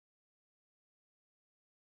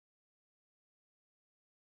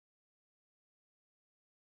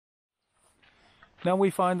Now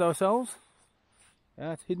we find ourselves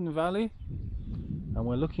at Hidden Valley and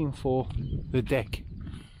we're looking for the deck.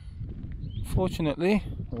 Fortunately,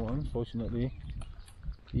 or unfortunately,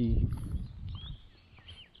 the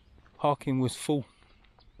parking was full.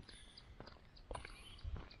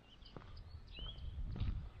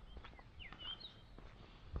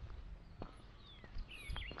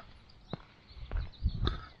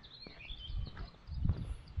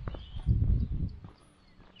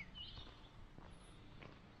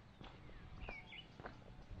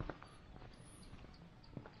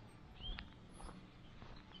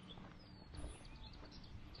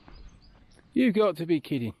 You've got to be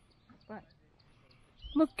kidding. What?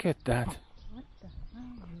 Look at that. What the hell?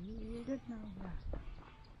 You don't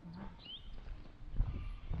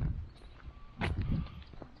know.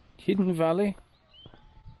 Hidden Valley.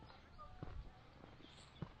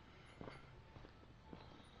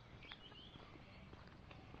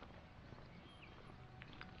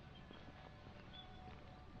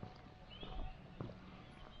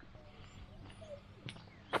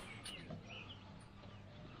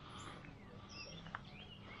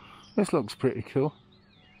 This looks pretty cool.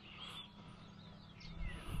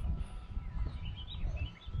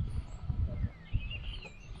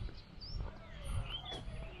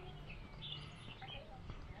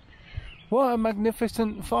 What a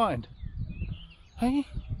magnificent find. Hey?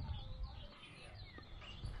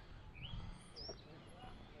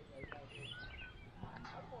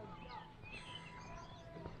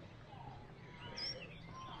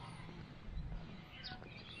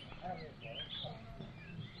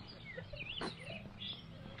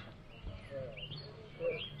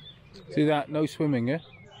 See that? No swimming, eh?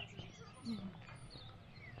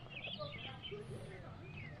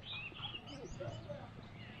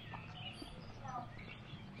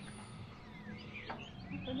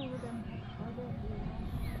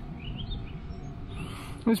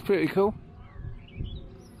 It's pretty cool.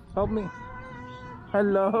 Help me.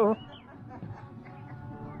 Hello.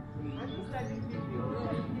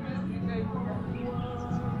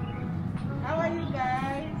 How are you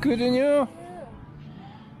guys? Good, and you?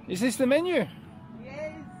 Is this the menu?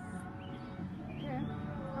 Yes.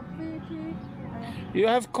 You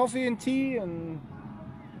have coffee and tea, and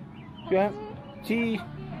you have tea.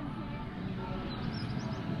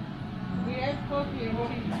 We have coffee and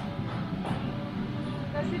tea.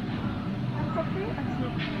 Does it have coffee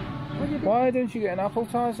and tea? Why don't you get an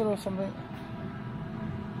appetizer or something?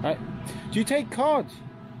 Right. Do you take cards?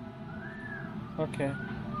 Okay.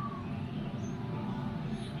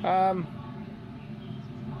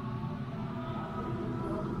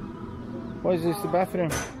 What is this, the bathroom?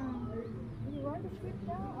 You want to sit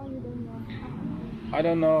down or you don't want? I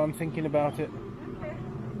don't know, I'm thinking about it.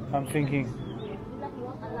 I'm thinking.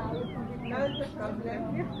 No, it's a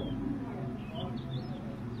problem.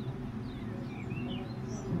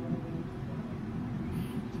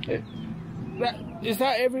 Is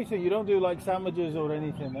that everything? You don't do like sandwiches or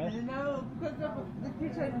anything, eh? No, because of the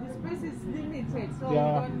kitchen, the space is limited, so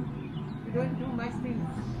Yeah. we don't do much things.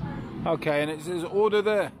 Okay, and it says order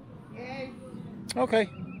there. Yes. Okay.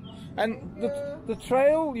 And the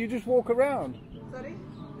trail, you just walk around? Sorry?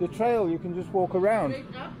 The trail, you can just walk around?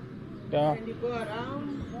 Straight up, Yeah. and you go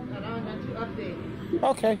around until up there.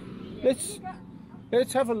 Okay.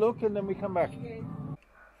 Let's have a look and then we come back. Okay.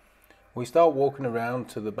 We start walking around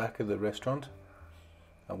to the back of the restaurant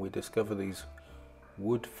and we discover these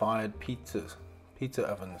wood-fired pizza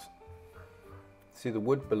ovens. See the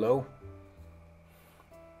wood below?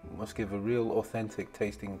 Must give a real authentic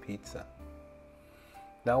tasting pizza.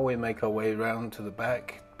 Now we make our way around to the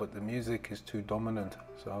back, but the music is too dominant,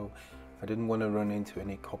 so I didn't want to run into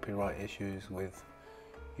any copyright issues with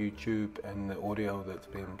YouTube and the audio that's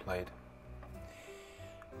being played.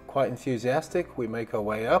 Quite enthusiastic, we make our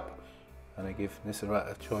way up and I give Nisrat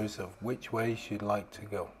a choice of which way she'd like to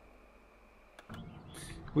go.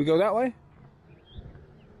 We go that way?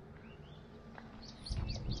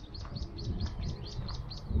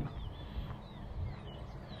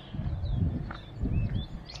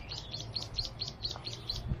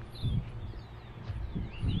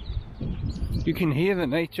 You can hear the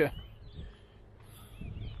nature.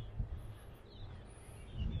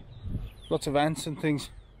 Lots of ants and things.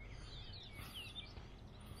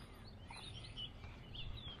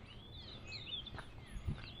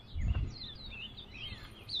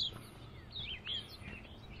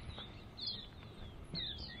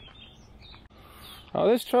 Oh,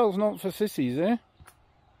 this trail's not for sissies, eh?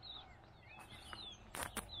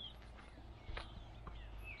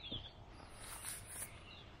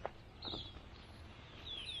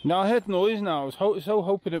 Now I heard noise now. I was so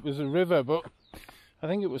hoping it was a river, but I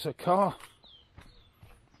think it was a car.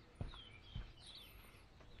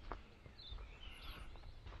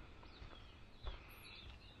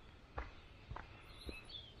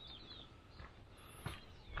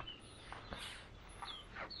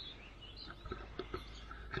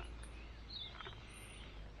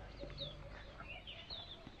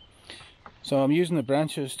 So I'm using the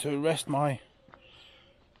branches to arrest my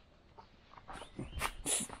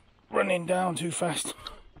running down too fast.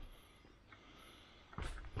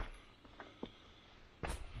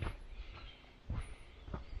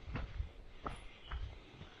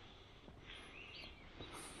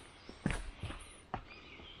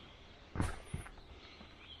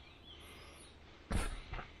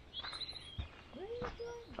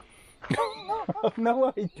 No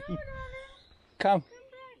idea. Come.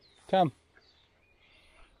 Come.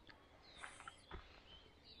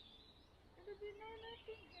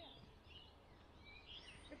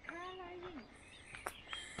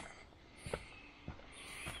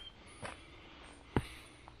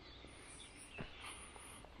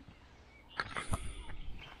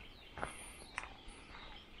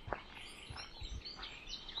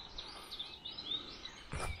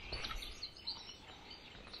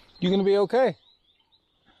 You're gonna be okay.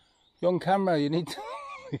 You're on camera. You need to,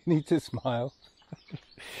 you need to smile.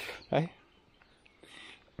 Hey.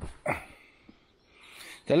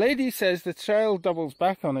 The lady says the trail doubles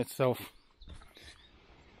back on itself.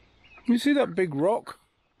 You see that big rock?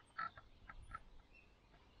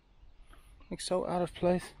 Looks so out of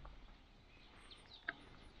place.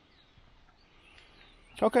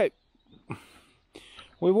 Okay.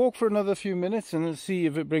 We walk for another few minutes and let's see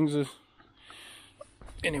if it brings us.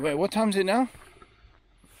 Anyway, what time is it now?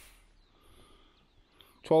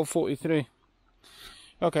 12:43.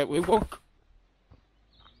 Okay, we walk.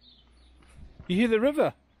 You hear the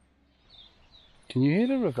river? Can you hear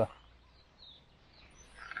the river?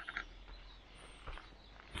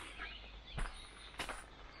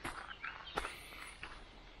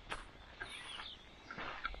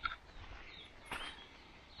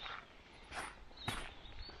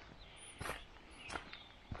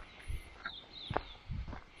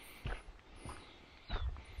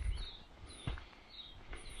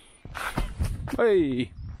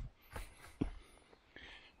 Hey!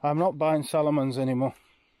 I'm not buying Salomons anymore.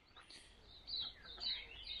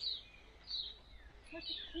 What's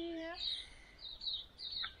here?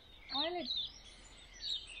 Eyelid.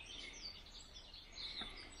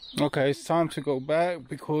 Okay, it's time to go back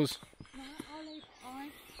because Eyelid, eye.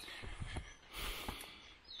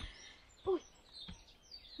 Oh.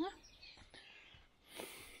 Huh?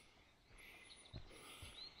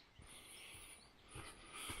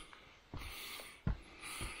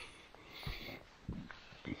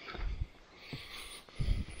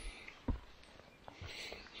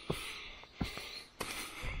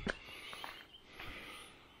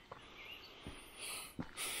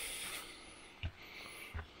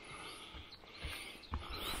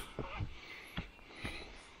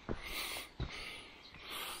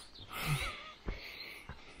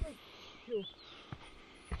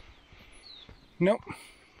 nope.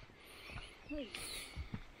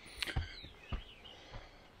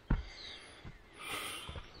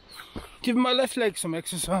 Give my left leg some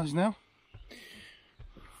exercise now.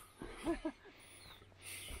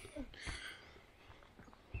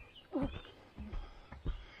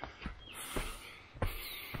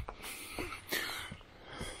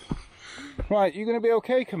 Right, you're going to be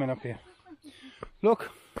okay coming up here.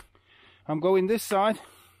 Look, I'm going this side,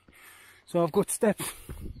 so I've got steps.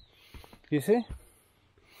 You see?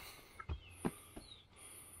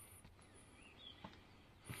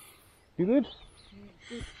 You good?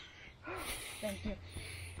 Good. Thank you.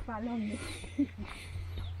 Follow me.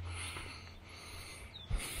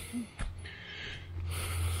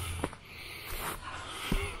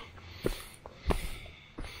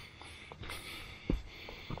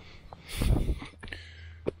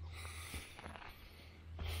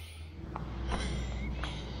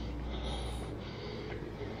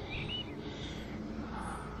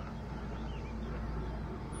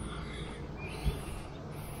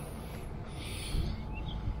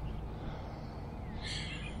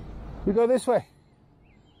 We go this way.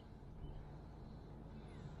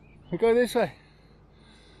 We go this way.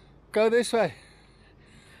 Go this way.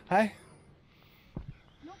 Hey?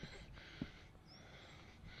 Look.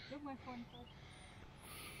 Look my phone.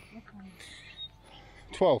 Look my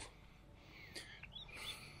 12.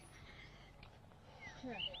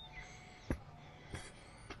 Here.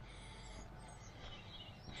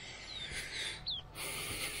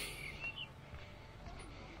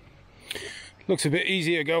 Looks a bit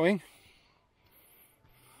easier going.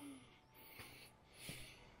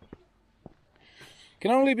 Can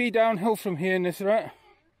only be downhill from here, Nithrat.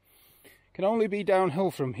 Can only be downhill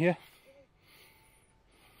from here.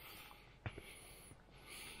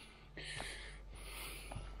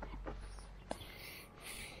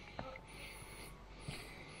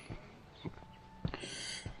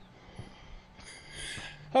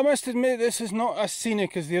 I must admit this is not as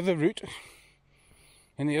scenic as the other route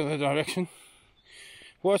in the other direction.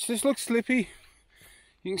 Watch, this looks slippy.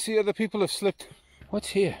 You can see other people have slipped. What's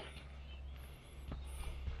here?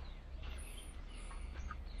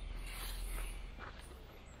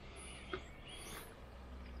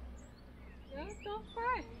 Yeah, don't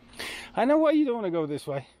cry. I know why you don't want to go this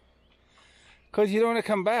way. Because you don't want to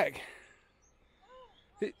come back.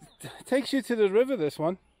 It takes you to the river, this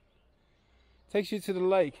one. Takes you to the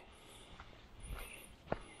lake.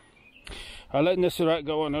 I'll let Nusrat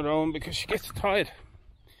go on her own because she gets tired.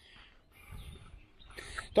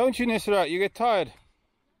 Don't you, Nusrat? You get tired?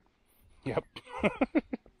 Yep.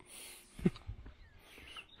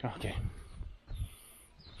 Okay.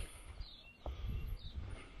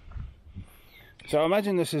 So I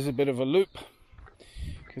imagine this is a bit of a loop,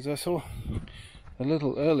 because I saw a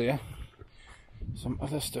little earlier some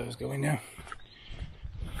other stairs going down.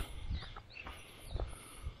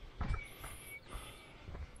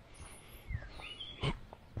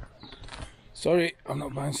 Sorry, I'm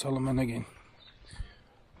not buying Solomon again.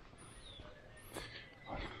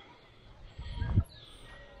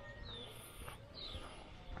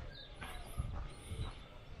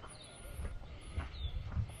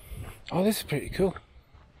 Oh, this is pretty cool.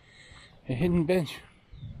 A hidden bench.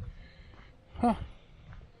 Huh.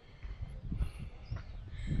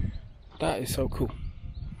 That is so cool.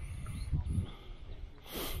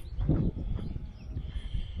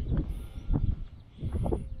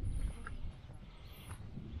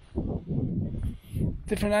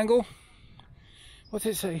 Different angle. What's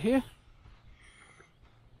it say here?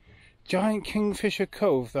 Giant Kingfisher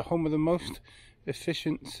Cove, the home of the most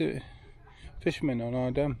efficient fishermen on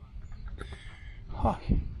our dam. Hi.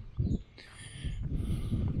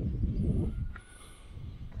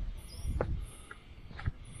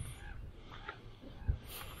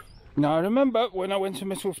 Now I remember when I went to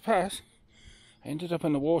Mitchell's Pass, I ended up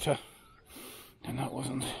in the water, and that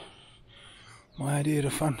wasn't my idea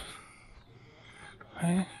of fun.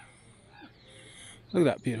 Hey? Look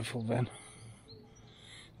at that beautiful van.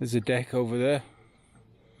 There's a deck over there.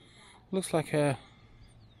 Looks like a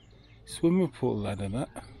swimming pool ladder, that.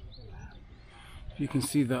 You can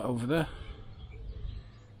see that over there.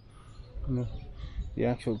 And the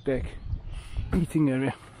actual deck eating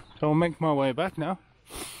area. So I'll make my way back now.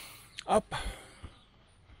 Up.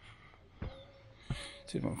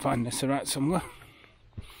 See if I can find this rat somewhere.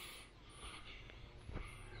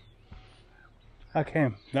 I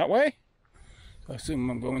came that way. So I assume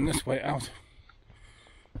I'm going this way out.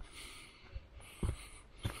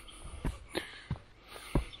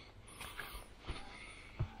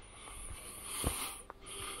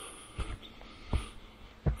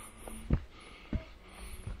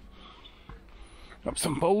 Up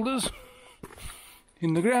some boulders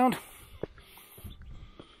in the ground.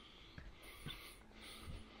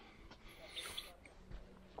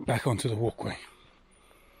 Back onto the walkway.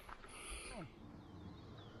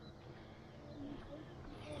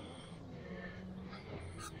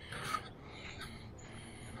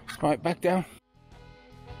 Right, back down.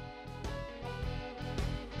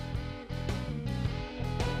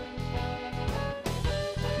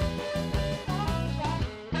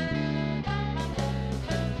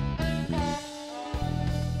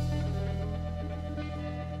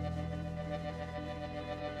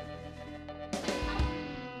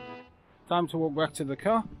 Time to walk back to the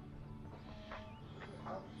car.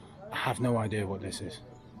 I have no idea what this is.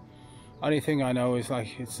 Only thing I know is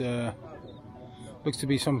like it's looks to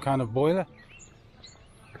be some kind of boiler.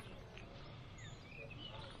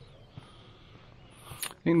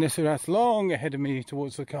 I think this is long ahead of me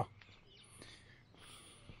towards the car.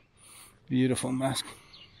 Beautiful mask.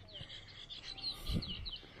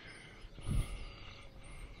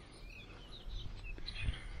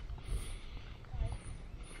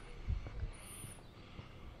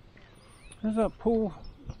 There's that pool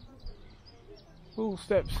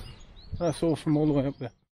steps that I saw from all the way up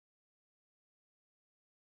there.